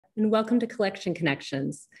and welcome to Collection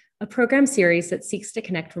Connections, a program series that seeks to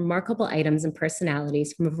connect remarkable items and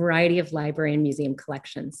personalities from a variety of library and museum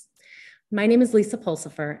collections. My name is Lisa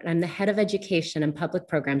Pulsifer, and I'm the head of education and public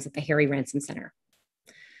programs at the Harry Ransom Center.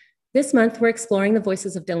 This month, we're exploring the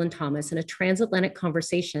voices of Dylan Thomas in a transatlantic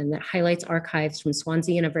conversation that highlights archives from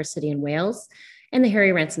Swansea University in Wales and the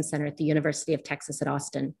Harry Ransom Center at the University of Texas at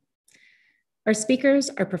Austin. Our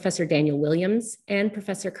speakers are Professor Daniel Williams and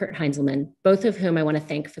Professor Kurt Heinzelman, both of whom I want to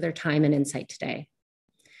thank for their time and insight today.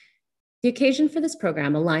 The occasion for this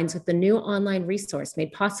program aligns with the new online resource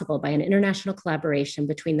made possible by an international collaboration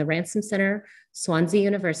between the Ransom Center, Swansea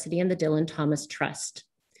University, and the Dylan Thomas Trust.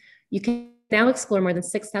 You can now explore more than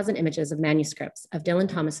 6,000 images of manuscripts of Dylan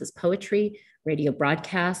Thomas's poetry, radio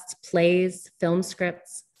broadcasts, plays, film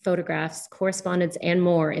scripts, photographs, correspondence, and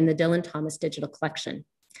more in the Dylan Thomas digital collection.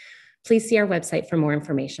 Please see our website for more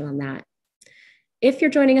information on that. If you're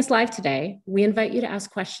joining us live today, we invite you to ask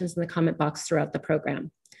questions in the comment box throughout the program.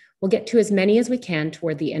 We'll get to as many as we can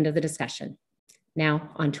toward the end of the discussion. Now,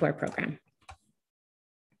 on to our program.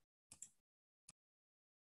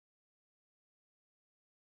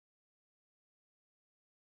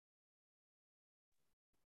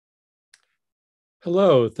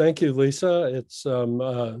 Hello, thank you, Lisa.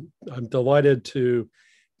 I'm delighted to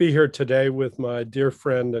be here today with my dear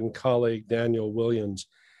friend and colleague, Daniel Williams.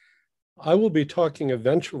 I will be talking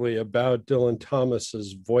eventually about Dylan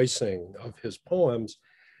Thomas's voicing of his poems,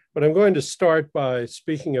 but I'm going to start by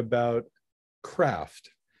speaking about craft,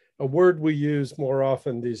 a word we use more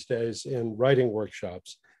often these days in writing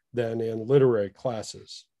workshops than in literary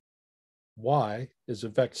classes. Why is a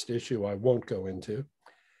vexed issue I won't go into.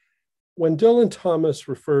 When Dylan Thomas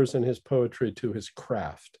refers in his poetry to his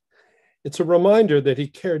craft, it's a reminder that he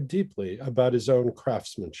cared deeply about his own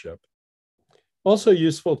craftsmanship. Also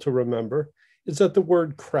useful to remember is that the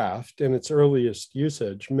word craft in its earliest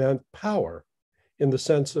usage meant power in the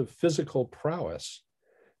sense of physical prowess,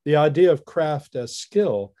 the idea of craft as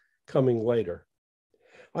skill coming later.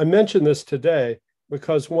 I mention this today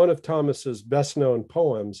because one of Thomas's best-known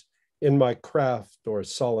poems, In My Craft or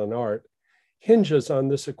Sullen Art, hinges on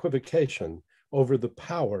this equivocation over the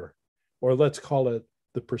power, or let's call it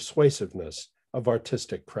the persuasiveness of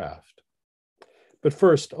artistic craft. But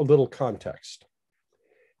first, a little context.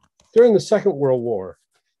 During the Second World War,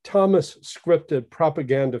 Thomas scripted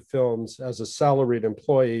propaganda films as a salaried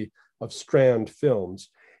employee of Strand Films,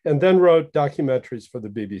 and then wrote documentaries for the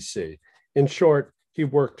BBC. In short, he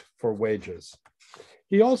worked for wages.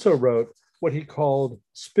 He also wrote what he called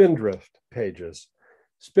spindrift pages.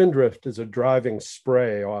 Spindrift is a driving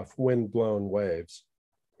spray off wind-blown waves.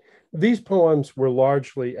 These poems were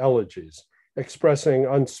largely elegies, expressing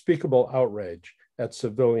unspeakable outrage at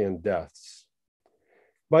civilian deaths.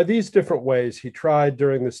 By these different ways, he tried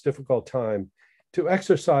during this difficult time to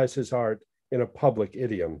exercise his art in a public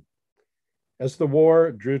idiom. As the war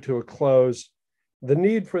drew to a close, the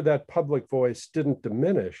need for that public voice didn't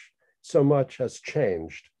diminish so much as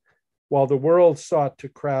changed. While the world sought to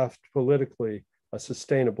craft politically a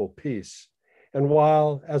sustainable peace, and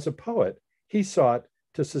while, as a poet, he sought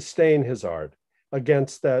to sustain his art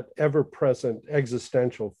against that ever-present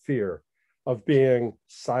existential fear of being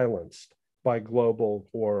silenced by global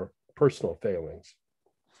or personal failings.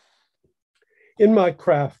 In My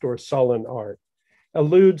Craft or Sullen Art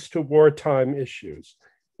alludes to wartime issues,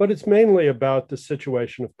 but it's mainly about the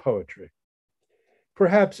situation of poetry.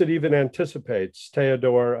 Perhaps it even anticipates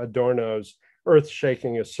Theodor Adorno's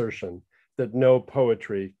earth-shaking assertion that no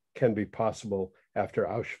poetry can be possible after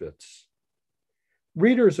Auschwitz.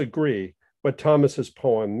 Readers agree what Thomas's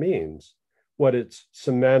poem means, what its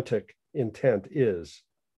semantic intent is.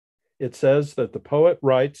 It says that the poet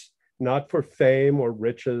writes not for fame or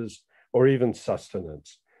riches or even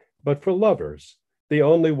sustenance, but for lovers, the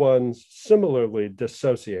only ones similarly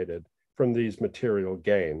dissociated from these material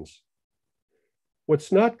gains.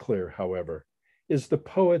 What's not clear, however, is the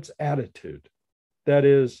poet's attitude, that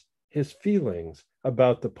is, his feelings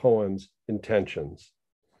about the poem's intentions,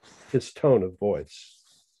 his tone of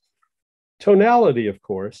voice. Tonality, of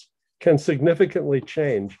course, can significantly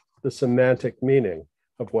change the semantic meaning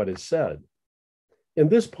of what is said. In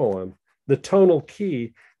this poem, the tonal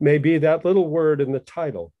key may be that little word in the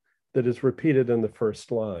title that is repeated in the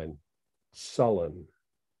first line, sullen.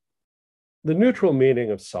 The neutral meaning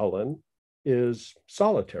of sullen is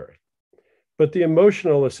solitary, but the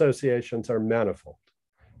emotional associations are manifold,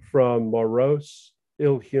 from morose,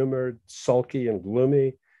 ill-humored, sulky, and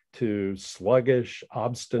gloomy, to sluggish,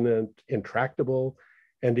 obstinate, intractable,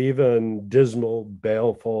 and even dismal,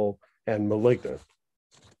 baleful, and malignant.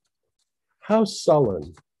 How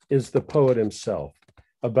sullen is the poet himself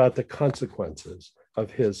about the consequences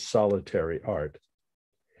of his solitary art.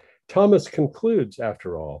 Thomas concludes,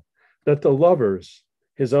 after all, that the lovers,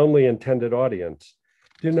 his only intended audience,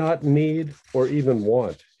 do not need or even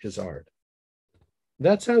want his art.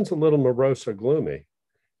 That sounds a little morose or gloomy,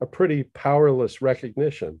 a pretty powerless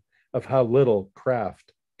recognition of how little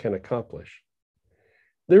craft can accomplish.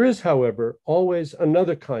 There is, however, always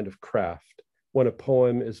another kind of craft when a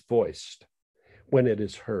poem is voiced, when it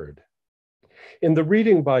is heard. In the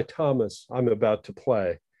reading by Thomas I'm about to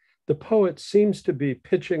play, the poet seems to be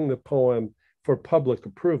pitching the poem for public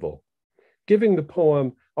approval, giving the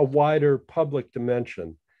poem a wider public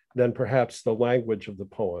dimension than perhaps the language of the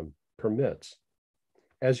poem permits.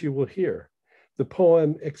 As you will hear, the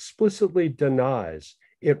poem explicitly denies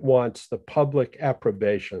it wants the public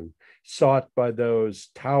approbation sought by those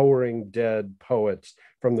towering dead poets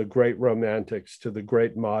from the great romantics to the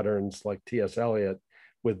great moderns like T.S. Eliot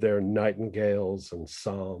with their nightingales and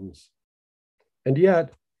psalms. And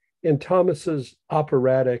yet, in Thomas's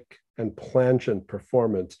operatic and plangent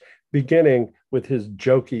performance, beginning with his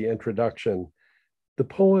jokey introduction, the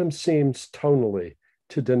poem seems tonally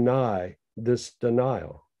to deny this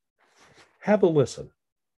denial. Have a listen.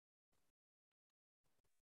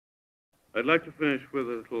 I'd like to finish with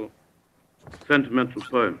a little sentimental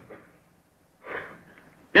poem.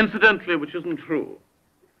 Incidentally, which isn't true.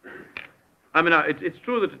 I mean, it's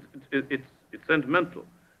true that it's sentimental,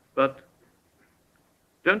 but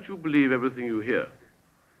don't you believe everything you hear?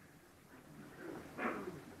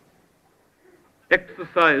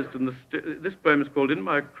 Exercised in this poem is called In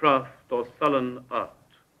My Craft or Sullen Art.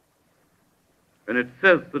 And it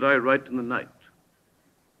says that I write in the night.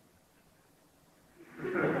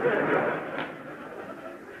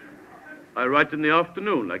 I write in the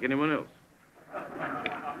afternoon like anyone else.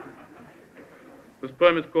 This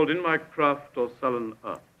poem is called In My Craft or Sullen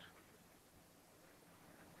Art.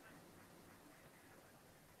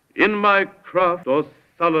 In my craft or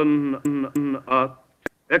sullen art,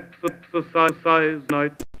 exercise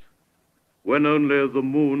night, when only the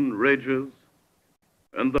moon rages,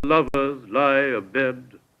 and the lovers lie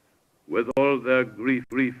abed with all their grief,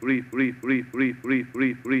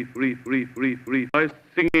 by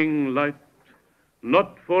singing light,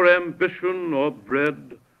 not for ambition or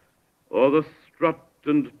bread, or the strut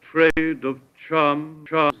and trade of charms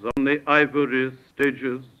on the ivory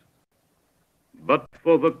stages, but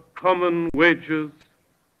for the common wages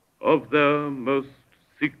of their most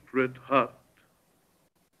secret heart.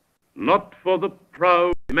 Not for the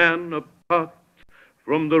proud man apart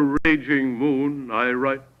from the raging moon I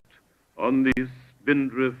write on these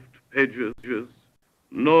spindrift pages,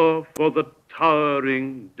 nor for the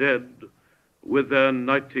towering dead with their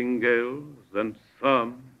nightingales and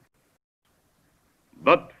psalms,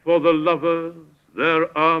 but for the lovers,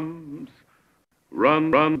 their arms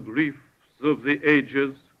run griefs of the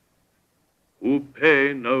ages, who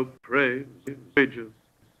pay no praise wages,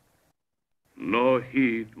 nor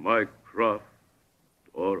heed my craft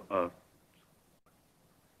or art.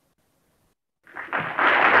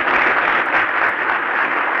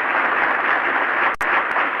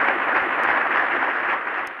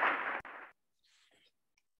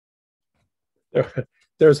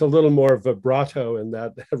 There's a little more vibrato in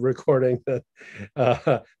that recording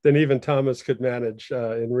than even Thomas could manage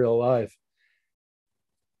in real life.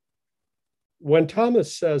 When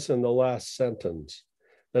Thomas says in the last sentence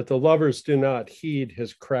that the lovers do not heed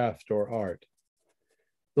his craft or art,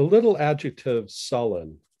 the little adjective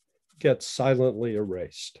sullen gets silently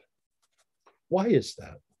erased. Why is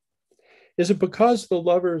that? Is it because the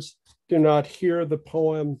lovers do not hear the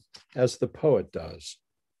poem as the poet does?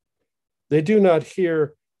 They do not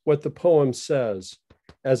hear what the poem says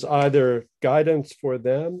as either guidance for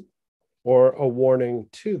them or a warning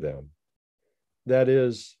to them. That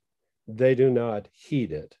is, they do not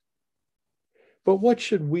heed it. But what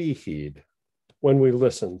should we heed when we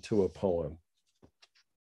listen to a poem?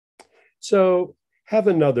 So have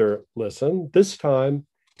another listen, this time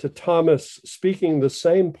to Thomas speaking the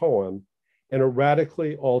same poem in a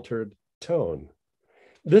radically altered tone.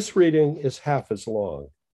 This reading is half as long.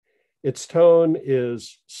 Its tone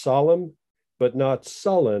is solemn, but not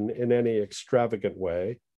sullen in any extravagant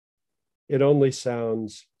way. It only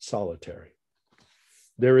sounds solitary.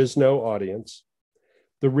 There is no audience.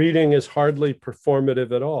 The reading is hardly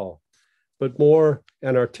performative at all, but more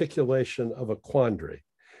an articulation of a quandary.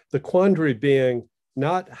 The quandary being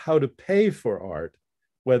not how to pay for art,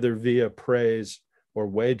 whether via praise or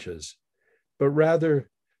wages, but rather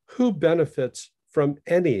who benefits from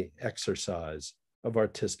any exercise of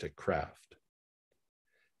artistic craft.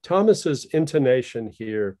 Thomas's intonation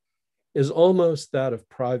here is almost that of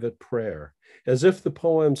private prayer, as if the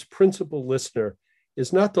poem's principal listener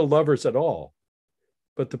is not the lovers at all,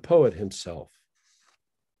 but the poet himself.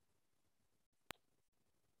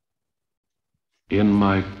 In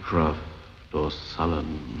my craft or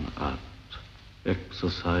sullen art,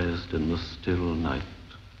 exercised in the still night,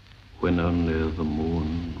 when only the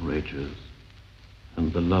moon rages,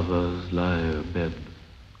 and the lovers lie abed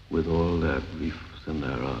with all their griefs in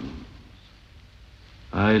their arms,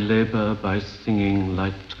 I labor by singing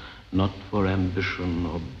light, not for ambition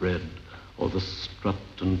or bread, or the strut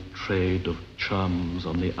and trade of charms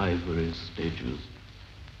on the ivory stages,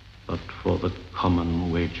 but for the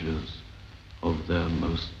common wages of their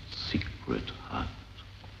most secret heart.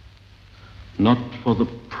 Not for the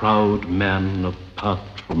proud man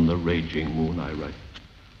apart from the raging moon I write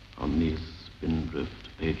on these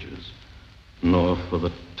spindrift pages, nor for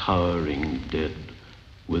the towering dead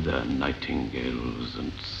with their nightingales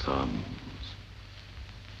and psalms,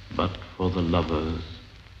 but for the lovers,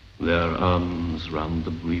 their arms round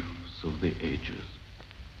the griefs of the ages,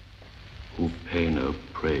 who pay no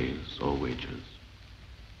praise or wages,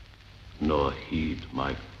 nor heed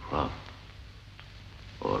my craft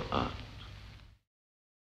or art.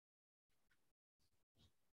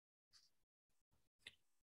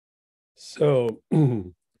 So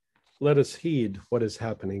let us heed what is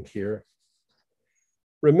happening here.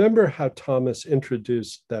 Remember how Thomas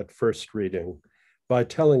introduced that first reading by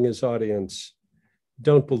telling his audience,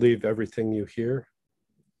 don't believe everything you hear.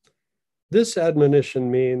 This admonition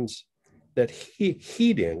means that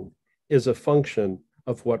heeding is a function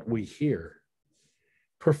of what we hear.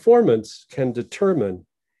 Performance can determine,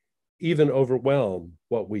 even overwhelm,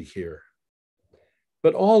 what we hear.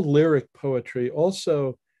 But all lyric poetry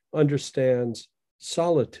also understands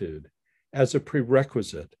solitude as a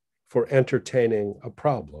prerequisite for entertaining a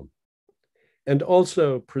problem, and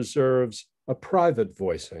also preserves a private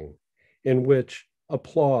voicing in which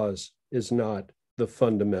applause is not the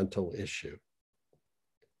fundamental issue.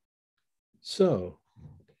 So,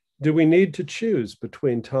 do we need to choose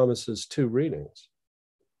between Thomas's two readings?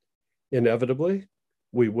 Inevitably,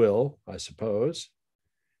 we will, I suppose.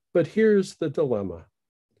 But here's the dilemma.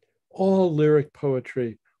 All lyric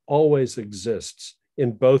poetry always exists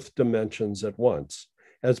in both dimensions at once,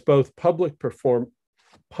 as both public performative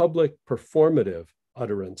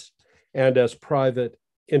utterance and as private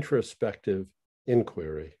introspective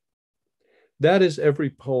inquiry. That is every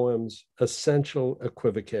poem's essential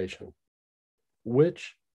equivocation,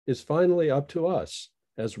 which is finally up to us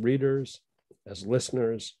as readers, as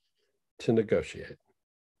listeners, to negotiate.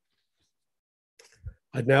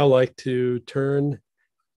 I'd now like to turn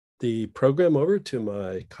the program over to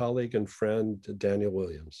my colleague and friend, Daniel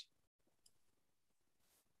Williams.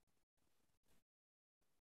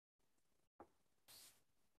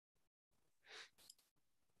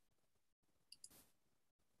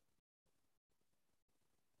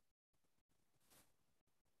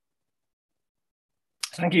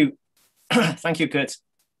 Thank you. Thank you, Kurt.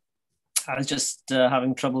 I was just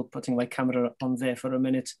having trouble putting my camera on there for a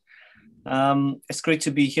minute. It's great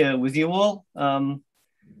to be here with you all.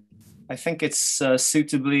 I think it's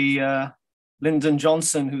suitably Lyndon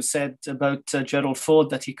Johnson who said about Gerald Ford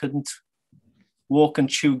that he couldn't walk and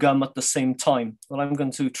chew gum at the same time. Well, I'm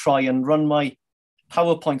going to try and run my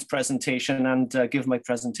PowerPoint presentation and give my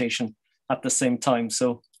presentation at the same time.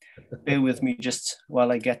 So bear with me just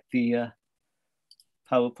while I get the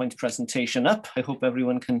PowerPoint presentation up. I hope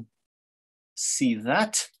everyone can see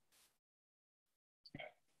that.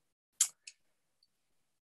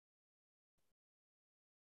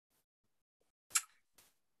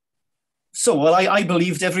 So, well, I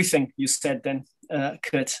believed everything you said then,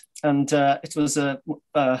 Kurt, and it was a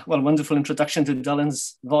wonderful introduction to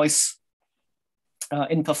Dylan's voice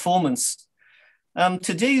in performance.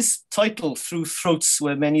 Today's title, Through Throats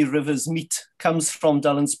Where Many Rivers Meet, comes from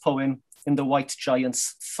Dylan's poem In the White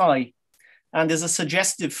Giant's Thigh, and is a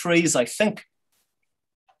suggestive phrase, I think,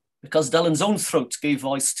 because Dylan's own throat gave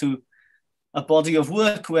voice to a body of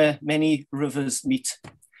work where many rivers meet.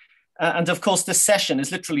 And of course, this session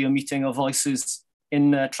is literally a meeting of voices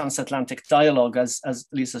in transatlantic dialogue, as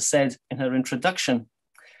Lisa said in her introduction.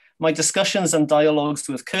 My discussions and dialogues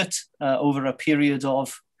with Kurt over a period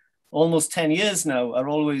of almost 10 years now are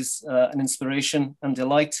always an inspiration and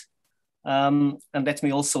delight. And let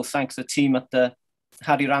me also thank the team at the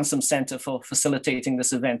Harry Ransom Center for facilitating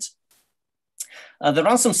this event. The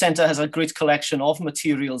Ransom Center has a great collection of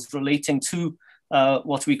materials relating to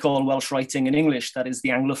what we call Welsh writing in English, that is the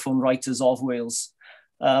Anglophone writers of Wales.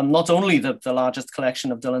 Not only the largest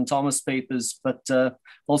collection of Dylan Thomas papers, but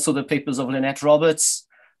also the papers of Lynette Roberts.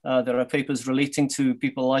 There are papers relating to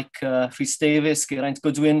people like Rhys Davies, Geraint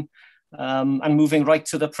Goodwin, and moving right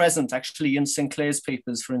to the present, actually in Sinclair's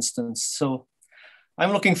papers, for instance. So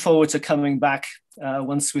I'm looking forward to coming back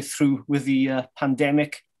once we're through with the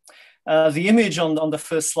pandemic. The image on the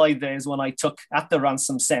first slide there is one I took at the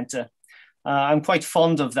Ransom Center. I'm quite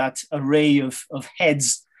fond of that array of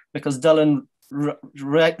heads because Dullan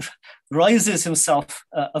rises himself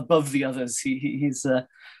above the others. He's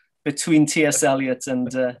between T.S. Eliot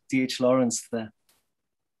and D.H. Lawrence there.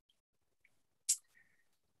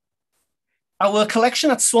 Our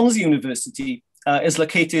collection at Swansea University is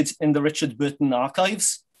located in the Richard Burton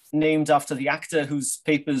Archives, named after the actor whose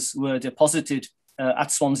papers were deposited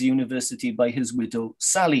at Swansea University by his widow,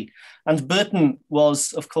 Sally. And Burton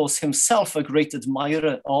was, of course, himself a great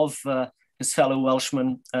admirer of his fellow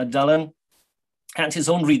Welshman, Dullan, and his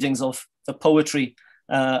own readings of the poetry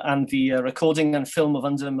and the recording and film of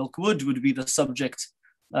Under Milk Wood would be the subject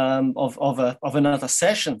of another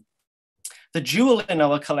session. The jewel in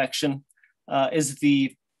our collection is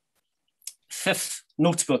the 5th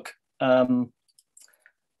notebook.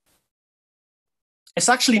 It's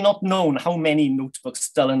actually not known how many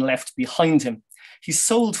notebooks Dullan left behind him. He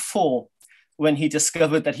sold 4 when he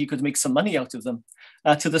discovered that he could make some money out of them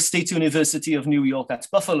to the State University of New York at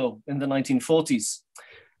Buffalo in the 1940s.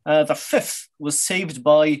 The 5th was saved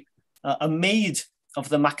by a maid of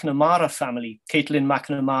the McNamara family, Caitlin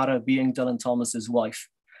McNamara being Dullan Thomas's wife.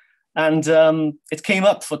 And it came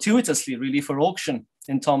up fortuitously, really, for auction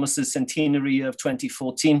in Thomas's centenary of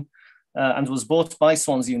 2014 and was bought by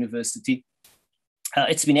Swansea University.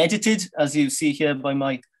 It's been edited, as you see here, by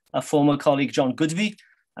my former colleague, John Goodby,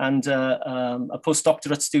 and a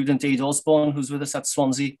postdoctorate student, Aid Osborne, who's with us at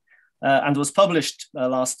Swansea, and was published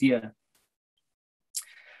last year.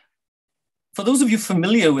 For those of you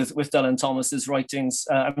familiar with Dullan Thomas's writings,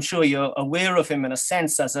 I'm sure you're aware of him in a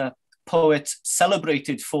sense as a poet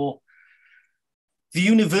celebrated for the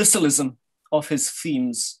universalism of his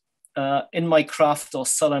themes. In My Craft or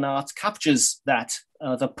Sullen Art captures that,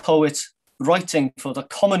 the poet writing for the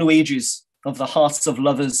common wages of the hearts of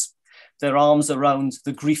lovers, their arms around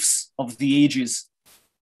the griefs of the ages.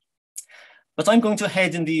 But I'm going to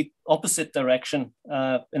head in the opposite direction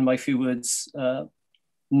in my few words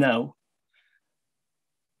now.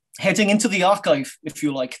 Heading into the archive, if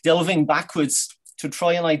you like, delving backwards to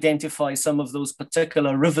try and identify some of those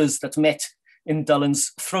particular rivers that met in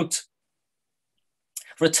Dullan's throat.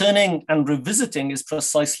 Returning and revisiting is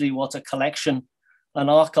precisely what a collection, an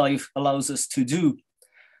archive, allows us to do.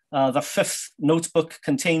 The 5th notebook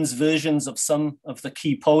contains versions of some of the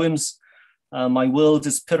key poems. My World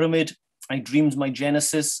is Pyramid, I Dreamed My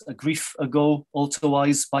Genesis, A Grief Ago,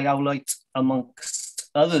 Altoise by Owlight,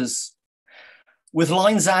 amongst others. With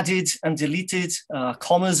lines added and deleted,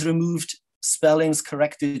 commas removed, spellings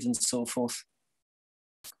corrected, and so forth.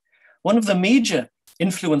 One of the major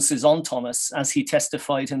influences on Thomas, as he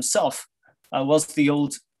testified himself, was the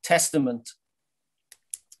Old Testament.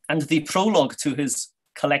 And the prologue to his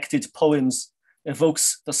collected poems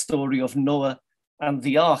evokes the story of Noah and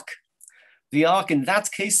the Ark. The Ark, in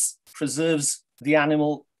that case, preserves the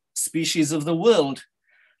animal species of the world.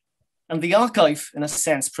 And the archive, in a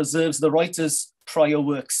sense, preserves the writer's prior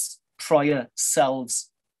works, prior selves.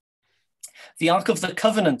 The Ark of the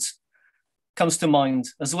Covenant comes to mind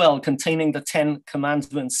as well, containing the 10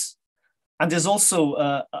 Commandments, and is also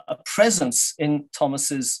a presence in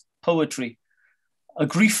Thomas's poetry. A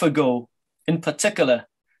Grief Ago, in particular,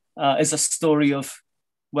 is a story of,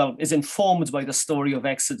 well, is informed by the story of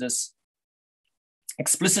Exodus,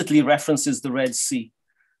 explicitly references the Red Sea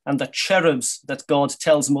and the cherubs that God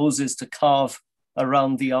tells Moses to carve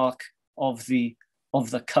around the Ark of the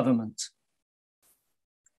Covenant.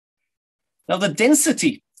 Now, the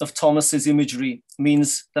density of Thomas's imagery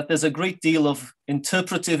means that there's a great deal of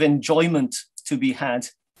interpretive enjoyment to be had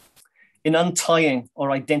in untying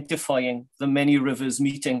or identifying the many rivers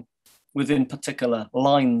meeting within particular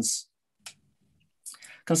lines.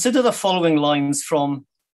 Consider the following lines from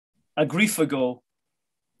A Grief Ago.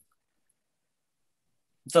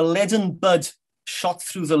 The leaden bud shot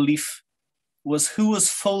through the leaf who was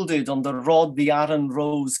folded on the rod the Aran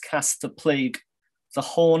rose cast a plague, the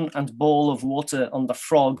horn and ball of water on the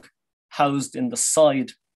frog housed in the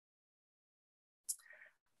side.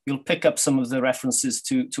 You'll pick up some of the references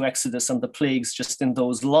to Exodus and the plagues just in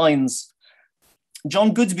those lines.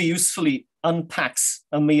 John Goodby usefully unpacks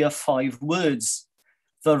a mere 5 words,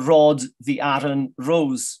 the rod, the Aran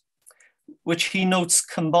rose, which he notes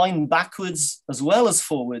combine backwards as well as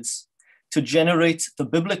forwards to generate the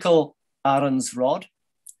biblical Aaron's rod,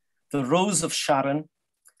 the rose of Sharon,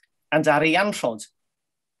 and Arianrhod.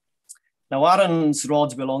 Now, Aaron's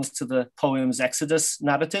rod belongs to the poem's Exodus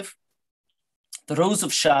narrative. The rose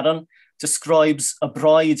of Sharon describes a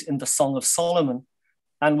bride in the Song of Solomon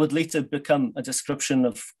and would later become a description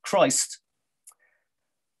of Christ.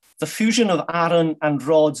 The fusion of Aaron and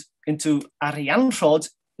Rod into Arianrhod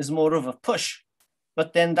is more of a push,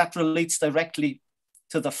 but then that relates directly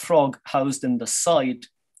to the frog housed in the side.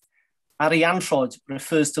 Arianrhod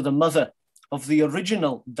refers to the mother of the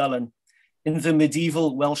original Dylan in the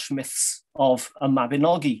medieval Welsh myths of a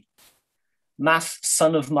Mabinogi. Math,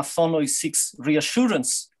 son of Mathonoi, seeks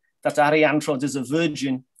reassurance that Arianrhod is a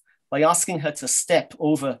virgin by asking her to step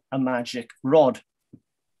over a magic rod.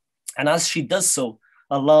 And as she does so,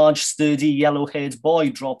 a large, sturdy, yellow-haired boy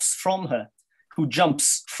drops from her, who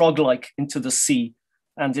jumps frog-like into the sea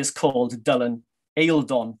and is called Dylan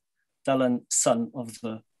Eildon, Dylan, son of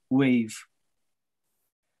the wave.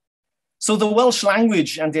 So the Welsh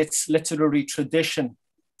language and its literary tradition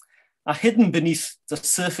are hidden beneath the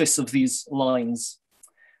surface of these lines.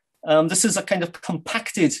 This is a kind of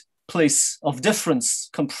compacted place of difference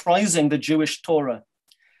comprising the Jewish Torah,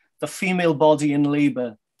 the female body in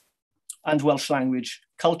labor, and Welsh language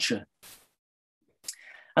culture.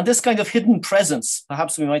 And this kind of hidden presence,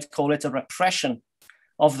 perhaps we might call it a repression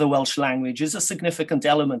of the Welsh language, is a significant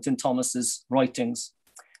element in Thomas's writings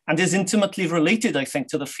and is intimately related, I think,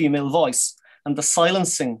 to the female voice and the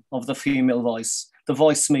silencing of the female voice. The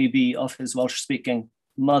voice may be of his Welsh-speaking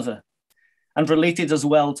mother, and related as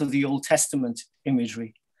well to the Old Testament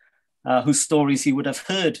imagery, whose stories he would have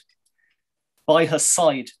heard by her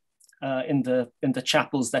side in the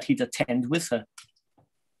chapels that he'd attend with her.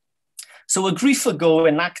 So A Grief Ago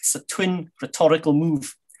enacts a twin rhetorical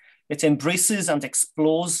move. It embraces and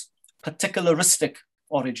explores particularistic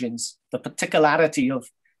origins, the particularity of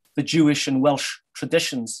the Jewish and Welsh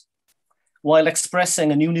traditions, while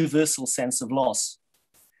expressing an universal sense of loss.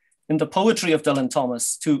 In the poetry of Dylan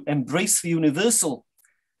Thomas, to embrace the universal,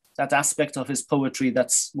 that aspect of his poetry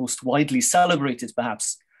that's most widely celebrated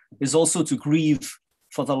perhaps, is also to grieve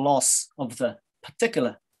for the loss of the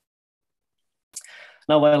particular.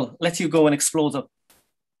 Now I'll let you go and explore the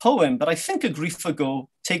poem, but I think A Grief Ago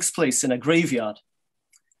takes place in a graveyard,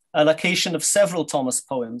 a location of several Thomas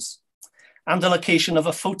poems, and a location of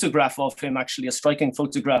a photograph of him, actually a striking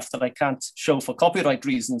photograph that I can't show for copyright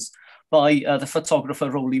reasons, by the photographer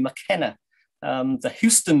Rowley McKenna, the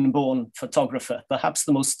Houston-born photographer, perhaps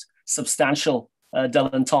the most substantial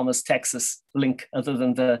Dylan Thomas Texas link other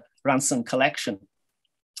than the Ransom collection.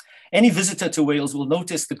 Any visitor to Wales will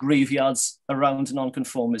notice the graveyards around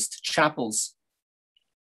nonconformist chapels.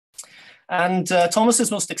 And Thomas's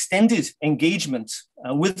most extended engagement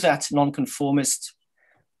with that nonconformist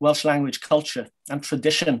Welsh language culture and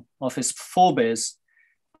tradition of his forebears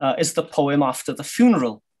is the poem After the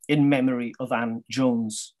Funeral, in memory of Anne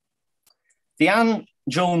Jones. The Anne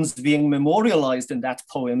Jones being memorialized in that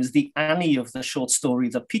poem is the Annie of the short story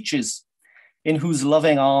The Peaches, in whose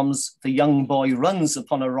loving arms the young boy runs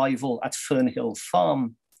upon arrival at Fernhill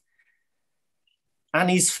Farm.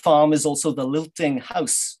 Annie's farm is also the lilting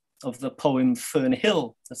house of the poem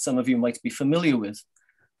Fernhill, that some of you might be familiar with,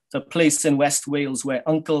 the place in West Wales where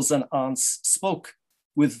uncles and aunts spoke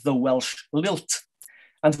with the Welsh lilt,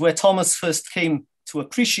 and where Thomas first came to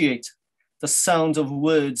appreciate the sound of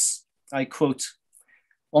words, I quote,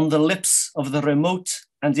 on the lips of the remote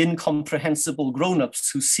and incomprehensible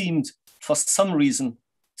grown-ups who seemed, for some reason,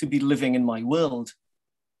 to be living in my world.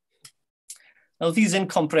 Now, these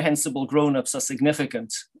incomprehensible grown-ups are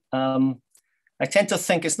significant. I tend to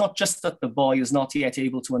think it's not just that the boy is not yet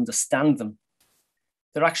able to understand them.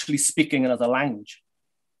 They're actually speaking another language.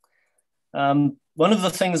 One of the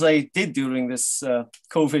things I did during this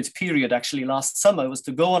COVID period, actually last summer, was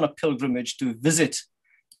to go on a pilgrimage to visit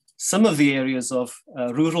some of the areas of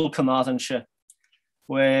rural Carmarthenshire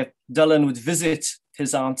where Dylan would visit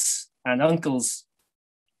his aunts and uncles,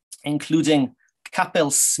 including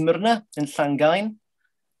Capel Smyrna in Llangain,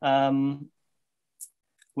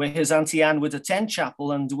 where his Auntie Anne would attend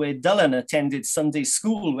chapel and where Dylan attended Sunday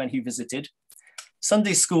school when he visited.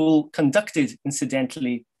 Sunday school conducted,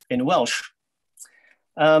 incidentally, in Welsh,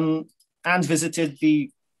 and visited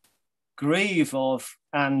the grave of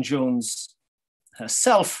Anne Jones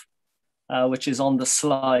herself, which is on the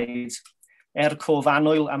slide. Cof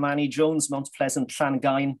Annwyl am Annie Jones, Mount Pleasant,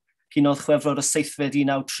 Llangain, Hunodd Chwefror y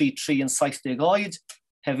 733 yn 70 oed,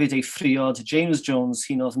 hefyd ei phriod James Jones,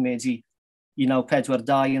 Hunodd Medi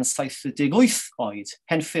 1942 yn 78 oed,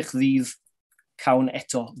 henffych ddydd, cawn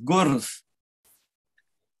eto gwrdd.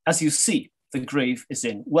 As you see, the grave is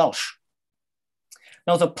in Welsh.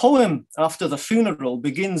 Now, the poem After the Funeral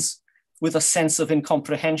begins with a sense of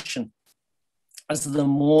incomprehension as the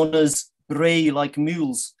mourners bray like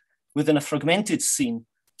mules within a fragmented scene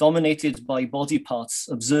dominated by body parts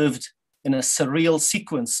observed in a surreal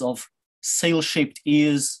sequence of sail-shaped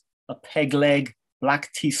ears, a peg leg,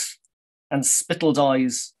 black teeth, and spittled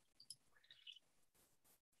eyes,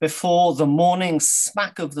 before the morning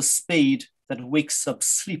smack of the spade that wakes up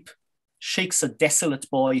sleep shakes a desolate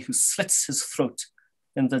boy who slits his throat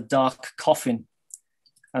in the dark coffin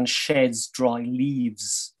and sheds dry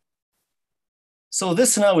leaves. So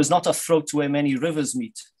this now is not a throat where many rivers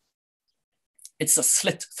meet. It's a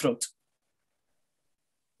slit throat.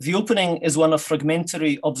 The opening is one of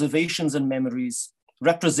fragmentary observations and memories,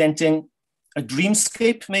 representing a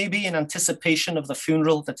dreamscape, maybe in anticipation of the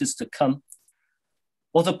funeral that is to come,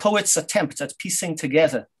 or the poet's attempt at piecing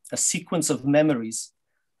together a sequence of memories.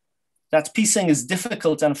 That piecing is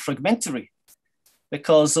difficult and fragmentary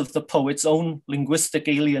because of the poet's own linguistic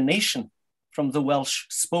alienation from the Welsh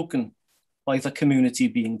spoken by the community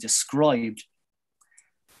being described.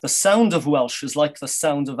 The sound of Welsh is like the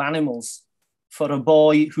sound of animals for a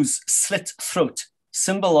boy whose slit throat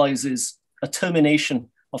symbolizes a termination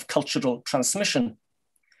of cultural transmission.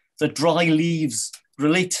 The dry leaves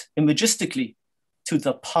relate imagistically to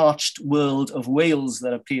the parched world of Wales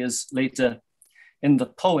that appears later in the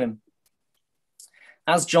poem.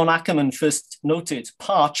 As John Ackerman first noted,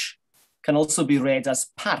 parch can also be read as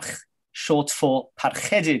parch, short for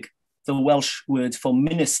parchedig, the Welsh word for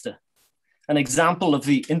minister, an example of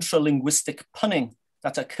the intralinguistic punning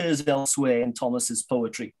that occurs elsewhere in Thomas's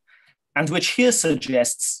poetry, and which here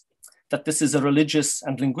suggests that this is a religious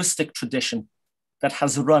and linguistic tradition that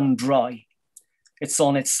has run dry. It's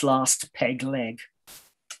on its last peg leg.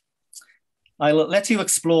 I'll let you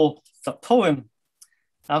explore the poem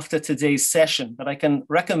after today's session, but I can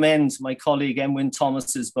recommend my colleague Emwyn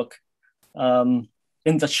Thomas's book, In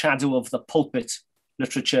the Shadow of the Pulpit,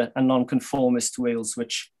 Literature and Nonconformist Wales,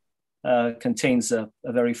 which contains a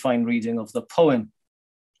very fine reading of the poem.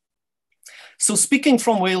 So speaking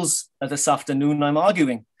from Wales this afternoon, I'm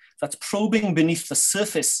arguing that probing beneath the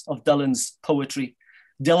surface of Dullen's poetry,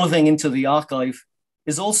 delving into the archive,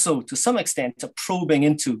 is also, to some extent, a probing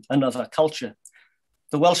into another culture,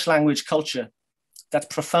 the Welsh language culture that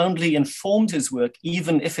profoundly informed his work,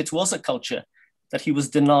 even if it was a culture that he was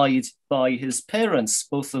denied by his parents,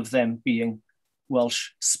 both of them being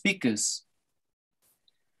Welsh speakers.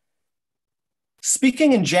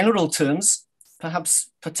 Speaking in general terms, perhaps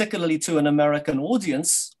particularly to an American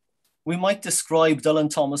audience, we might describe Dylan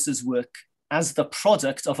Thomas's work as the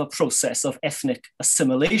product of a process of ethnic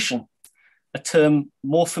assimilation, a term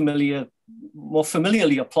more familiarly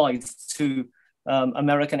applied to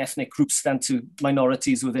American ethnic groups than to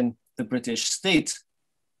minorities within the British state.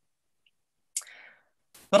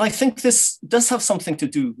 But I think this does have something to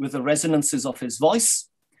do with the resonances of his voice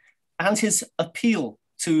and his appeal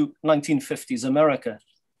to 1950s America.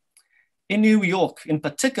 In New York, in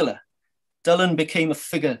particular, Dylan became a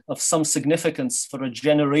figure of some significance for a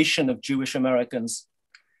generation of Jewish Americans,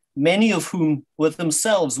 many of whom were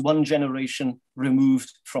themselves one generation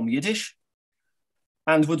removed from Yiddish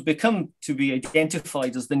and would become to be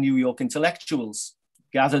identified as the New York intellectuals,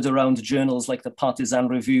 gathered around journals like the Partisan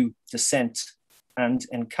Review, Dissent, and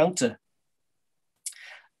Encounter.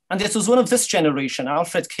 And it was one of this generation,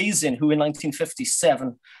 Alfred Kazin, who in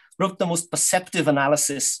 1957 wrote the most perceptive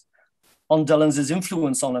analysis on Dylan's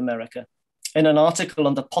influence on America in an article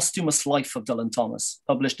on the posthumous life of Dylan Thomas,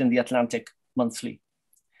 published in the Atlantic Monthly.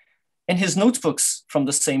 In his notebooks from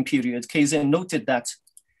the same period, Kazin noted that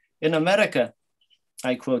in America,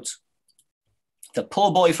 I quote, "The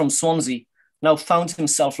poor boy from Swansea now found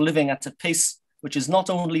himself living at a pace which is not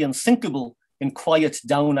only unthinkable in quiet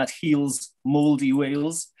down at heels, mouldy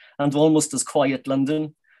Wales, and almost as quiet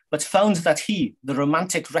London, but found that he, the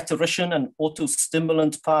romantic rhetorician and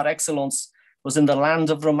auto-stimulant par excellence, was in the land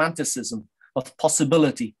of romanticism, of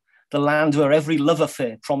possibility, the land where every love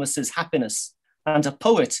affair promises happiness, and a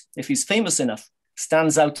poet, if he's famous enough,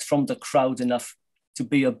 stands out from the crowd enough to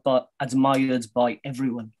be admired by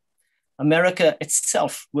everyone. America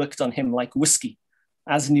itself worked on him like whiskey,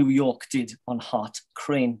 as New York did on Hart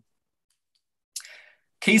Crane."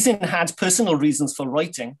 Kazin had personal reasons for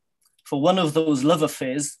writing, for one of those love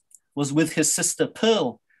affairs was with his sister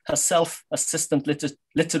Pearl, herself assistant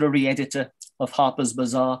literary editor of Harper's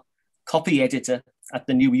Bazaar, copy editor at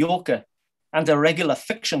the New Yorker, and a regular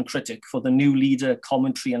fiction critic for the New Leader,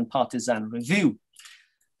 Commentary, and Partisan Review.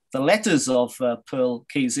 The letters of Pearl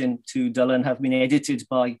Kazin to Dylan have been edited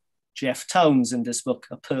by Jeff Towns in this book,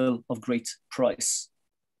 A Pearl of Great Price.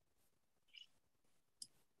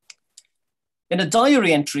 In a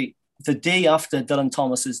diary entry the day after Dylan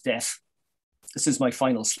Thomas's death, this is my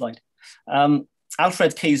final slide,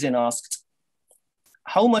 Alfred Kazin asked,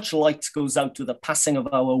 "How much light goes out to the passing of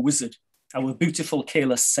our wizard, our beautiful,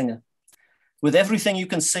 careless singer? With everything you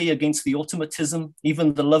can say against the automatism,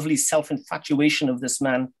 even the lovely self-infatuation of this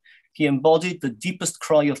man, he embodied the deepest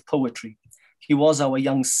cry of poetry. He was our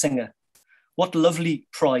young singer. What lovely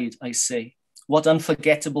pride, I say. What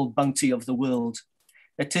unforgettable bounty of the world.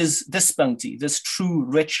 It is this bounty, this true,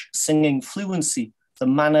 rich singing fluency, the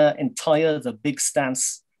manner entire, the big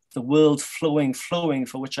stance, the world flowing, flowing,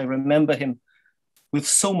 for which I remember him with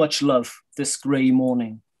so much love this grey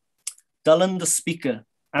morning. Dullan the speaker,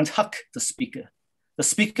 and Huck the speaker. The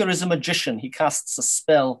speaker is a magician, he casts a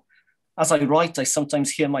spell. As I write, I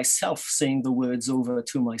sometimes hear myself saying the words over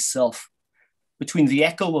to myself. Between the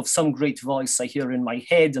echo of some great voice I hear in my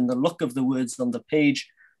head and the look of the words on the page,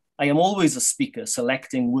 I am always a speaker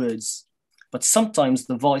selecting words. But sometimes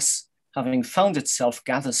the voice, having found itself,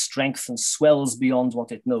 gathers strength and swells beyond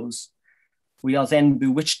what it knows. We are then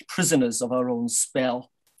bewitched prisoners of our own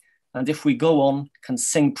spell. And if we go on, can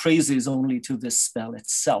sing praises only to this spell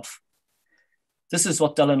itself. This is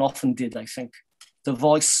what Dullan often did, I think. The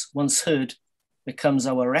voice, once heard, becomes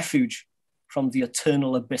our refuge from the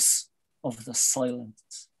eternal abyss of the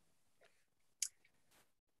silence.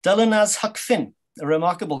 Dullan as Huck Finn, a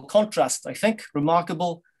remarkable contrast, I think.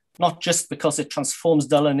 Remarkable, not just because it transforms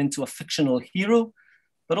Dullan into a fictional hero,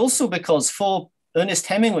 but also because for Ernest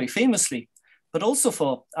Hemingway, famously, but also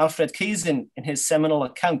for Alfred Kazin in his seminal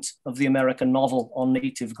account of the American novel On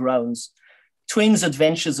Native Grounds, Twain's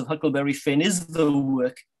Adventures of Huckleberry Finn is the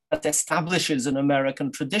work that establishes an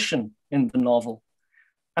American tradition in the novel.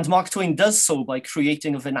 And Mark Twain does so by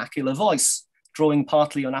creating a vernacular voice, drawing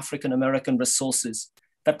partly on African-American resources,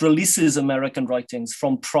 that releases American writings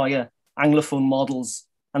from prior Anglophone models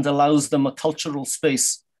and allows them a cultural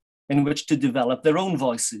space in which to develop their own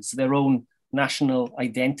voices, their own national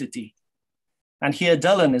identity. And here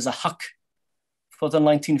Dullan is a Huck for the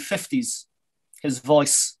 1950s, his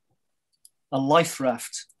voice, a life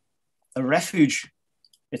raft, a refuge,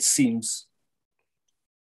 it seems.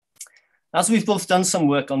 As we've both done some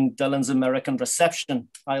work on Dullan's American reception,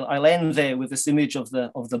 I'll end there with this image of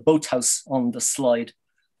the boathouse on the slide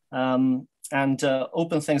and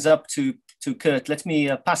open things up to Kurt. Let me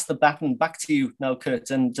pass the baton back to you now, Kurt,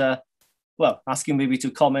 and well, ask you maybe to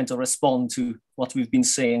comment or respond to what we've been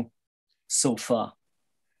saying so far.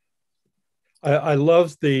 I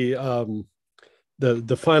love the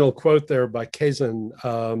final quote there by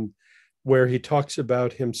Kazin, where he talks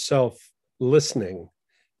about himself listening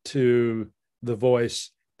to the voice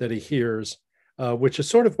that he hears, which is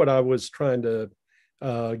sort of what I was trying to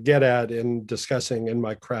get at in discussing In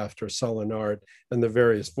My Craft or Sullen Art and the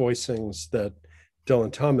various voicings that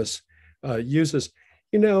Dylan Thomas uses.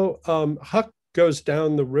 You know, Huck goes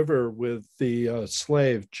down the river with the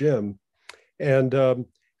slave, Jim. And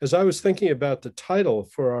as I was thinking about the title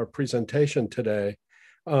for our presentation today,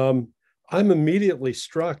 I'm immediately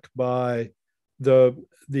struck by the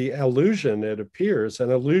allusion, it appears,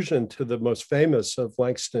 an allusion to the most famous of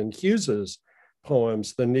Langston Hughes's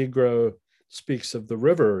poems, The Negro Speaks of the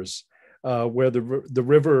Rivers, where the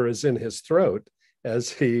river is in his throat as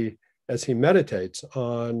he meditates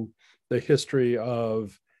on the history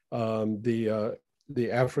of the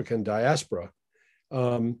African diaspora.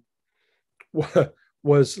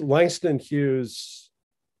 Was Langston Hughes,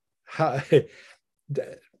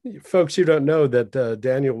 folks, you don't know that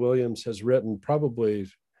Daniel Williams has written probably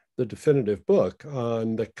the definitive book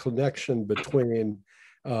on the connection between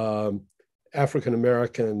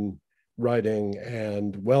African-American writing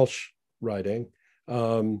and Welsh writing.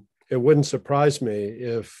 It wouldn't surprise me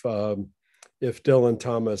if Dylan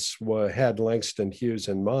Thomas had Langston Hughes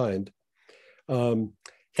in mind.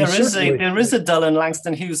 There is a Dullan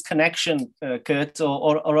Langston Hughes connection, Kurt,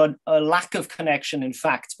 or a lack of connection, in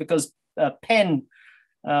fact, because Penn,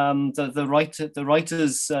 the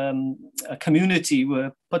writers' community,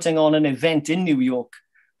 were putting on an event in New York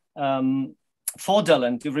for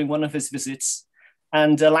Dullan during one of his visits,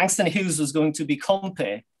 and Langston Hughes was going to be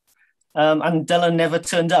compere, and Dullan never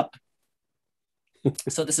turned up.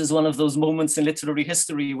 So this is one of those moments in literary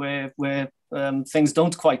history where things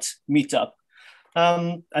don't quite meet up.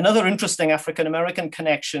 Another interesting African-American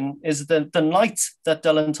connection is the night that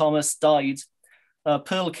Dylan Thomas died,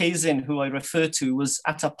 Pearl Kazin, who I refer to, was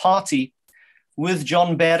at a party with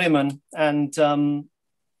John Berryman and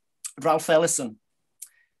Ralph Ellison.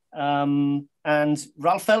 And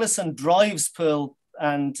Ralph Ellison drives Pearl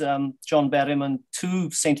and John Berryman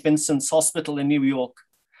to St. Vincent's Hospital in New York,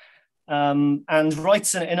 and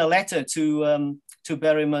writes in a letter to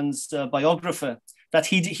Berryman's biographer that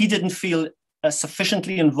he didn't feel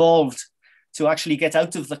sufficiently involved to actually get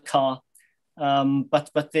out of the car,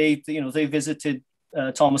 but they visited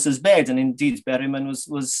Thomas's bed, and indeed Berryman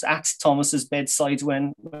was at Thomas's bedside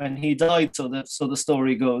when he died, so the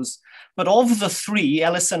story goes. But of the three,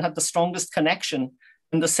 Ellison had the strongest connection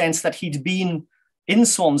in the sense that he'd been in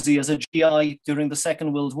Swansea as a GI during the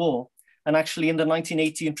Second World War, and actually in the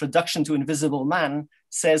 1980 introduction to Invisible Man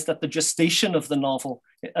says that the gestation of the novel,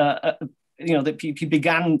 that he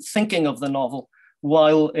began thinking of the novel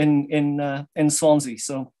while in Swansea.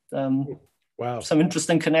 So wow, some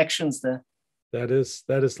interesting connections there. That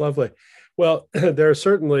is lovely. Well, there are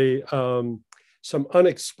certainly some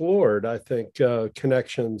unexplored, I think,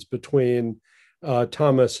 connections between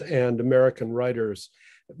Thomas and American writers.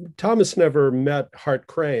 Thomas never met Hart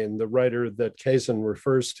Crane, the writer that Kazin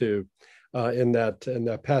refers to in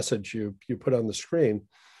that passage you put on the screen,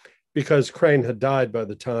 because Crane had died by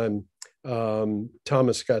the time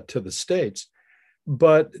Thomas got to the States.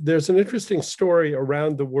 But there's an interesting story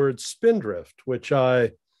around the word spindrift, which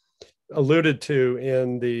I alluded to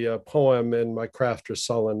in the poem In My Craft or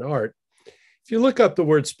Sullen Art. If you look up the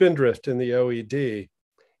word spindrift in the OED,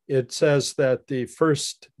 it says that the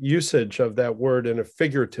first usage of that word in a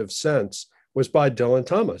figurative sense was by Dylan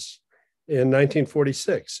Thomas in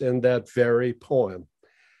 1946 in that very poem.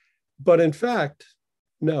 But in fact,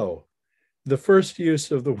 no. The first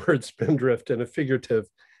use of the word spindrift in a figurative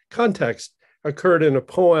context occurred in a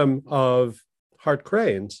poem of Hart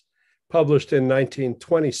Crane's, published in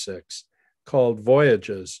 1926, called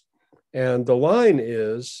Voyages. And the line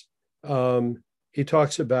is, he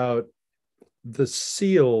talks about the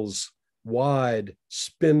seal's wide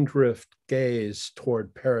spindrift gaze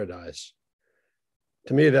toward paradise.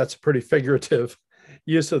 To me, that's a pretty figurative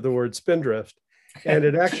use of the word spindrift. And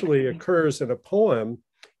it actually occurs in a poem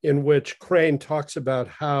in which Crane talks about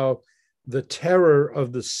how the terror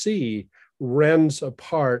of the sea rends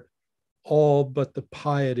apart all but the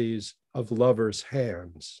pieties of lovers'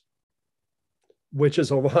 hands, which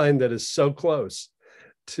is a line that is so close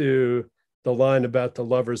to the line about the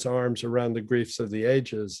lover's arms around the griefs of the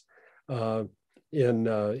ages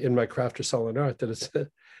in My Craft or Sullen Art that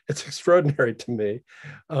it's extraordinary to me.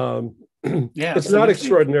 It's not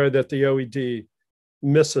extraordinary that the OED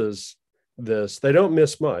misses this. They don't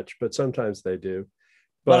miss much, but sometimes they do.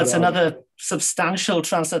 But, well, it's another substantial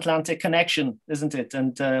transatlantic connection, isn't it?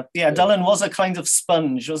 And Dylan was a kind of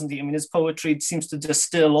sponge, wasn't he? I mean, his poetry seems to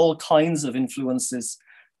distill all kinds of influences,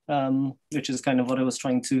 which is kind of what I was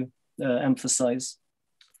trying to emphasize.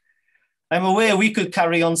 I'm aware we could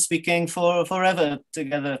carry on speaking forever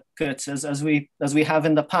together, Kurt, as we have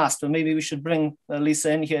in the past, but maybe we should bring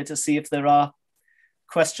Lisa in here to see if there are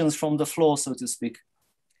questions from the floor, so to speak.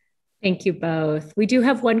 Thank you both. We do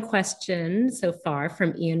have one question so far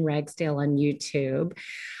from Ian Ragsdale on YouTube.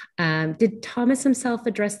 Did Thomas himself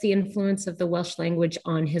address the influence of the Welsh language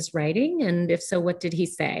on his writing? And if so, what did he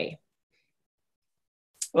say?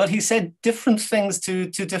 Well, he said different things to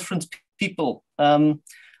different people. On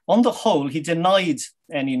the whole, he denied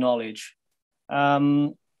any knowledge.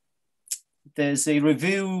 There's a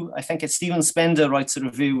review, I think it's Stephen Spender writes a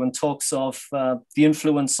review and talks of the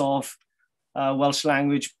influence of Welsh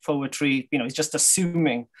language poetry. He's just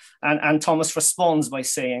assuming. And Thomas responds by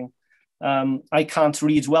saying, I can't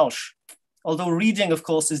read Welsh. Although reading, of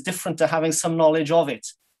course, is different to having some knowledge of it.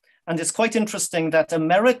 And it's quite interesting that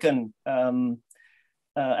Americans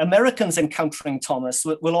encountering Thomas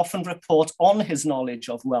will often report on his knowledge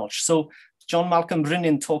of Welsh. So John Malcolm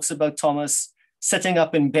Brynin talks about Thomas sitting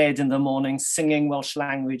up in bed in the morning, singing Welsh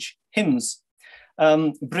language hymns.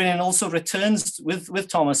 Brynin also returns with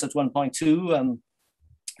Thomas at one point to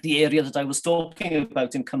the area that I was talking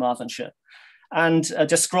about in Carmarthenshire, and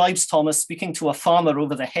describes Thomas speaking to a farmer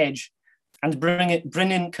over the hedge and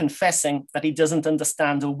Brynin confessing that he doesn't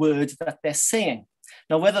understand a word that they're saying.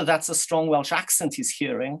 Now, whether that's a strong Welsh accent he's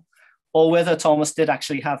hearing, or whether Thomas did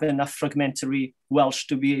actually have enough fragmentary Welsh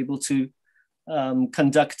to be able to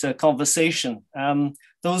conduct a conversation.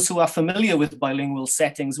 Those who are familiar with bilingual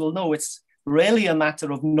settings will know it's rarely a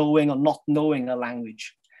matter of knowing or not knowing a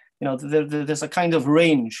language. There's a kind of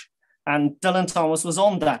range, and Dylan Thomas was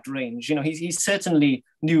on that range. He certainly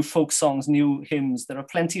knew folk songs, knew hymns. There are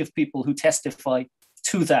plenty of people who testify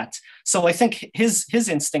to that. So I think his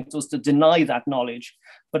instinct was to deny that knowledge.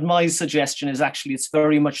 But my suggestion is actually it's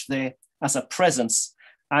very much there as a presence,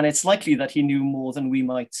 and it's likely that he knew more than we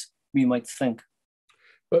might think.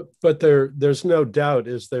 But there's no doubt,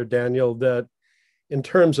 is there, Daniel, that in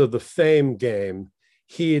terms of the fame game,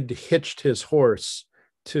 he'd hitched his horse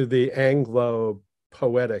to the Anglo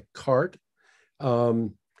poetic cart,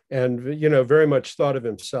 and very much thought of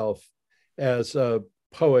himself as a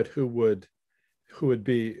poet who would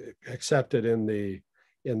be accepted in the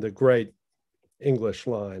great English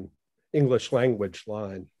line. English language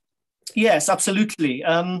line. Yes, absolutely.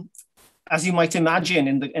 As you might imagine,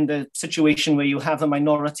 in the situation where you have a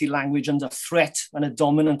minority language under threat and a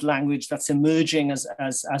dominant language that's emerging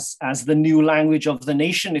as the new language of the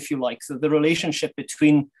nation, if you like. So the relationship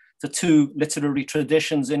between the two literary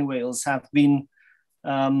traditions in Wales have been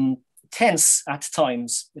tense at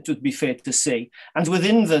times, it would be fair to say. And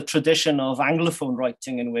within the tradition of Anglophone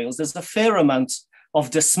writing in Wales, there's a fair amount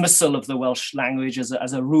of dismissal of the Welsh language as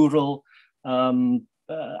a rural,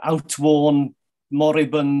 outworn,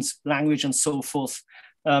 moribund language and so forth.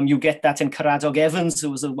 You get that in Caradog Evans,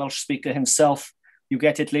 who was a Welsh speaker himself. You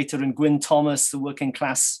get it later in Gwyn Thomas, the working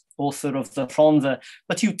class author of the Rhondda.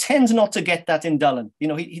 But you tend not to get that in Dylan. You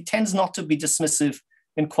know, he tends not to be dismissive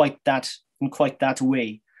in quite that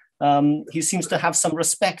way. He seems to have some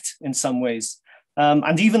respect in some ways.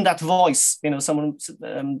 And even that voice, you know, someone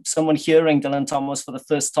hearing Dylan Thomas for the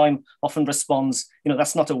first time often responds, you know,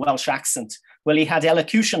 that's not a Welsh accent. Well, he had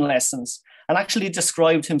elocution lessons and actually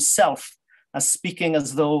described himself as speaking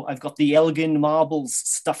as though I've got the Elgin marbles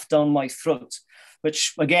stuffed down my throat,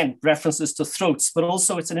 which again, references to throats, but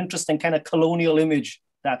also it's an interesting kind of colonial image,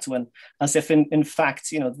 that one, as if in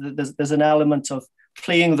fact, you know, there's an element of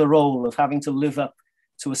playing the role of having to live up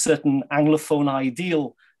to a certain Anglophone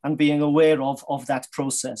ideal and being aware of that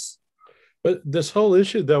process. But this whole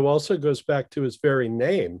issue, though, also goes back to his very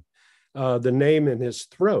name, the name in his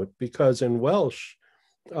throat, because in Welsh,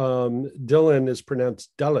 Dylan is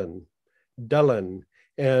pronounced Dylan, Dylan.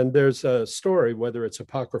 And there's a story, whether it's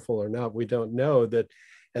apocryphal or not, we don't know, that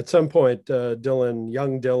at some point,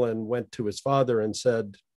 young Dylan went to his father and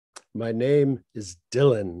said, "My name is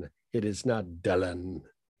Dylan, it is not Dylan."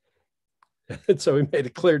 And so he made a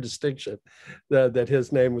clear distinction that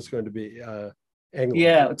his name was going to be Anglo.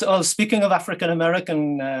 Yeah. Oh, speaking of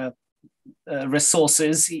African-American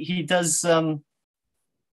resources, he does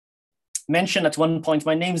mention at one point,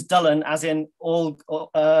 "My name's Dylan," as in all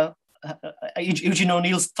Eugene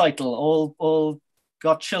O'Neill's title, all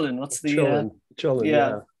got chillin'. What's the chillin'?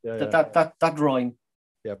 Yeah. That rhyme.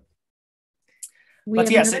 Yep.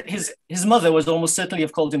 But yes, his mother was almost certainly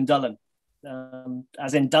have called him Dylan.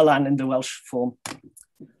 As in Dylan in the Welsh form.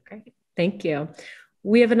 Great, thank you.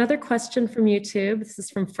 We have another question from YouTube. This is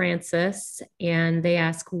from Francis, and they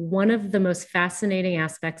ask, one of the most fascinating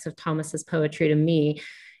aspects of Thomas's poetry to me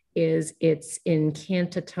is its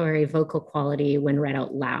incantatory vocal quality when read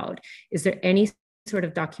out loud. Is there any sort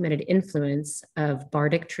of documented influence of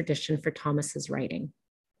bardic tradition for Thomas's writing?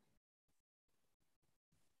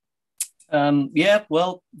 Yeah,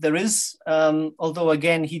 well, there is, although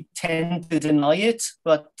again, he tended to deny it,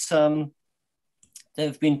 but there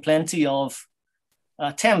have been plenty of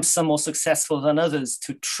attempts, some more successful than others,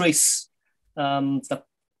 to trace the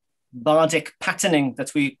bardic patterning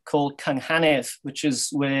that we call cynghannedd, which is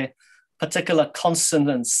where particular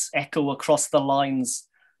consonants echo across the lines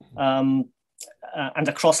and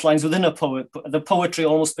across lines within a poet. The poetry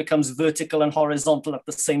almost becomes vertical and horizontal at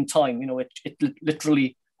the same time. You know, it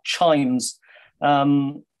literally chimes.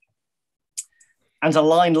 And a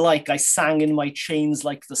line like "I sang in my chains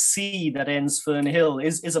like the sea that ends Fern Hill"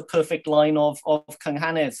 is a perfect line of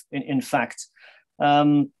cynghannedd, in fact.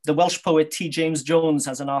 The Welsh poet T. James Jones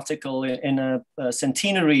has an article in a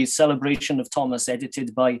centenary celebration of Thomas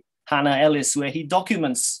edited by Hannah Ellis, where he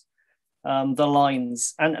documents the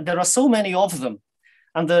lines. And there are so many of them.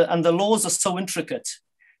 And the laws are so intricate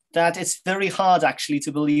that it's very hard actually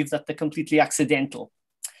to believe that they're completely accidental.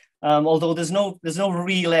 Although there's no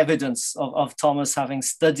real evidence of Thomas having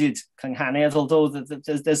studied cynghannedd, although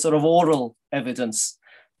there's sort of oral evidence.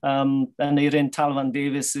 And Erin Talvan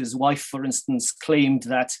Davis's wife, for instance, claimed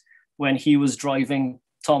that when he was driving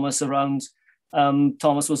Thomas around,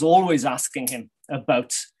 Thomas was always asking him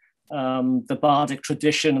about the bardic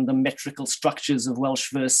tradition and the metrical structures of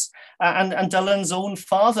Welsh verse. And Dylan's own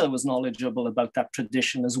father was knowledgeable about that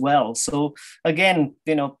tradition as well. So again,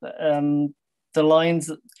 you know, the lines,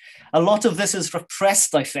 a lot of this is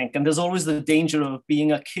repressed, I think, and there's always the danger of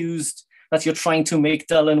being accused that you're trying to make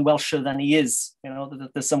Dylan Welsher than he is. You know,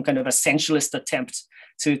 that there's some kind of essentialist attempt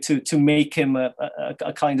to make him a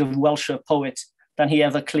kind of Welsher poet than he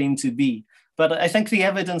ever claimed to be. But I think the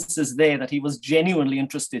evidence is there that he was genuinely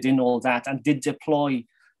interested in all that and did deploy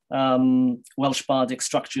Welsh bardic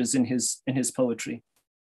structures in his poetry.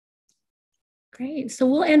 Great. So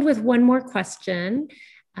we'll end with one more question.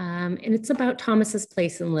 And it's about Thomas's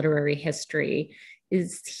place in literary history.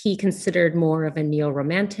 Is he considered more of a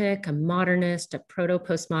neo-romantic, a modernist, a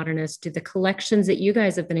proto-postmodernist? Do the collections that you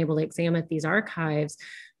guys have been able to examine at these archives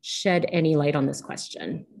shed any light on this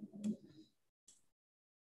question?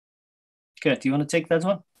 Kurt, do you want to take that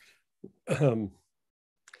one?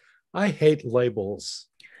 I hate labels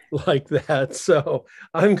like that, so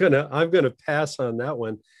I'm gonna pass on that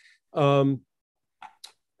one. Um,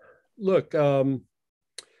 look, there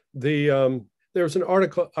was an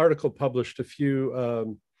article published a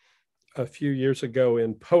few years ago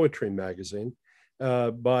in Poetry magazine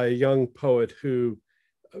by a young poet who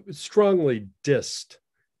strongly dissed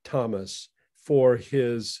Thomas for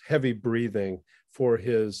his heavy breathing, for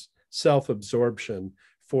his self-absorption,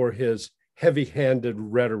 for his heavy-handed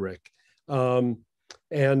rhetoric, and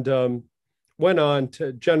went on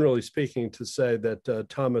to, generally speaking, to say that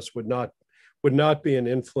Thomas would not be an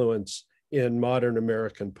influence in modern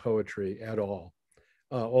American poetry at all.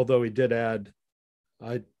 Although he did add,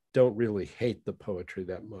 I don't really hate the poetry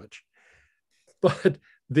that much. But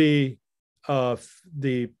the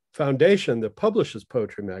foundation that publishes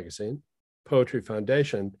Poetry magazine, Poetry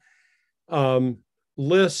Foundation,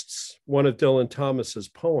 lists one of Dylan Thomas's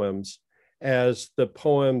poems as the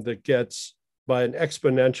poem that gets, by an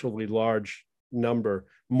exponentially large number,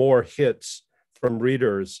 more hits from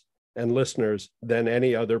readers and listeners than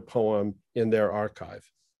any other poem in their archive.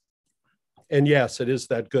 And yes, it is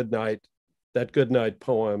that good night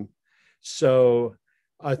poem. So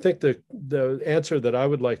I think the answer that I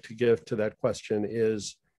would like to give to that question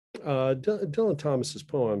is Dylan Thomas's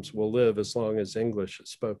poems will live as long as English is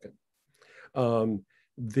spoken.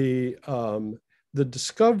 The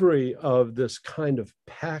discovery of this kind of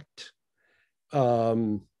packed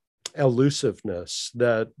elusiveness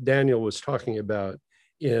that Daniel was talking about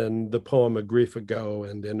in the poem A Grief Ago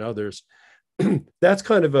and in others, that's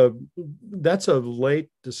a late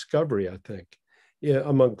discovery, I think,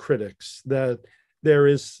 among critics, that there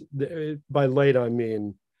is, by late I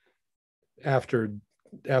mean after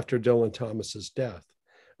Dylan Thomas's death,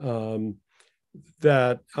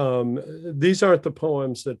 that these aren't the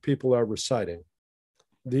poems that people are reciting.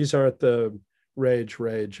 These aren't the rage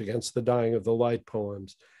against the dying of the light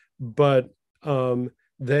poems, but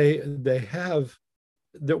they have,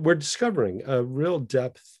 that we're discovering a real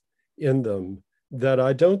depth in them that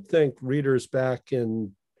I don't think readers back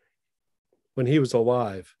in when he was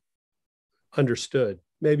alive understood,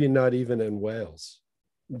 maybe not even in Wales.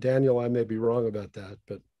 Daniel, I may be wrong about that,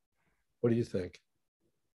 but what do you think?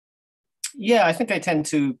 Yeah, I think I tend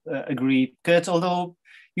to agree, Kurt, although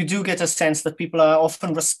you do get a sense that people are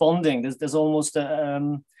often responding. There's almost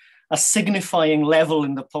a signifying level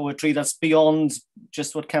in the poetry that's beyond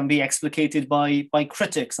just what can be explicated by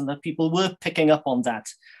critics, and that people were picking up on that.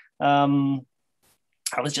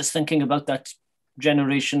 I was just thinking about that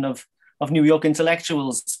generation of New York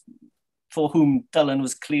intellectuals for whom Dylan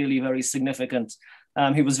was clearly very significant.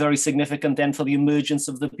 He was very significant then for the emergence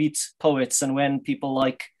of the beat poets, and when people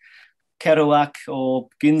like Kerouac or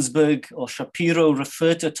Ginsberg or Shapiro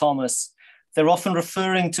refer to Thomas, they're often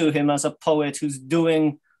referring to him as a poet who's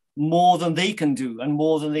doing more than they can do and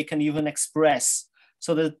more than they can even express.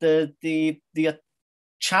 So that the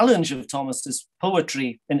challenge of Thomas's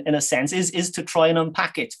poetry, in a sense, is to try and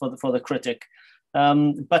unpack it for the critic.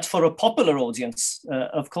 But for a popular audience,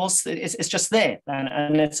 of course, it's just there,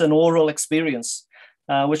 and it's an oral experience,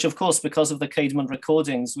 which, of course, because of the Caedmon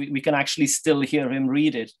recordings, we can actually still hear him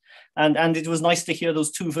read it. And it was nice to hear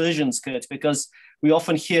those two versions, Kurt, because we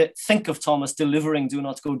often think of Thomas delivering Do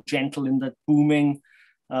Not Go Gentle in that booming,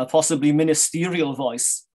 possibly ministerial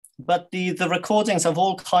voice. But the recordings have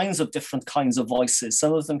all kinds of different kinds of voices,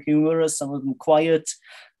 some of them humorous, some of them quiet.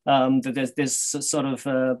 There's sort of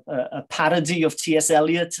a parody of T.S.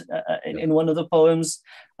 Eliot in one of the poems.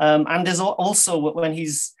 And there's also, when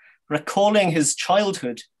he's recalling his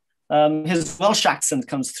childhood, his Welsh accent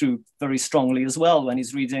comes through very strongly as well when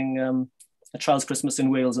he's reading A Child's Christmas in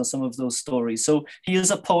Wales and some of those stories. So he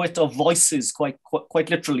is a poet of voices, quite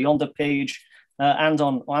literally, on the page and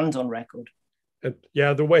on record. And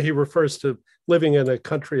yeah, the way he refers to living in a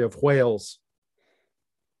country of whales.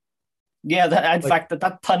 Yeah, in fact,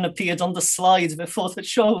 that pun appeared on the slides before the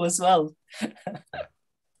show as well.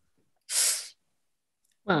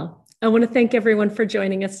 Well, I want to thank everyone for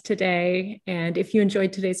joining us today. And if you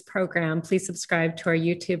enjoyed today's program, please subscribe to our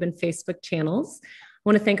YouTube and Facebook channels. I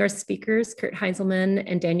want to thank our speakers, Kurt Heiselman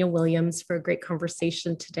and Daniel Williams, for a great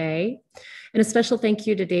conversation today. And a special thank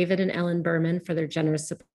you to David and Ellen Berman for their generous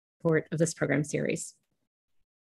support of this program series.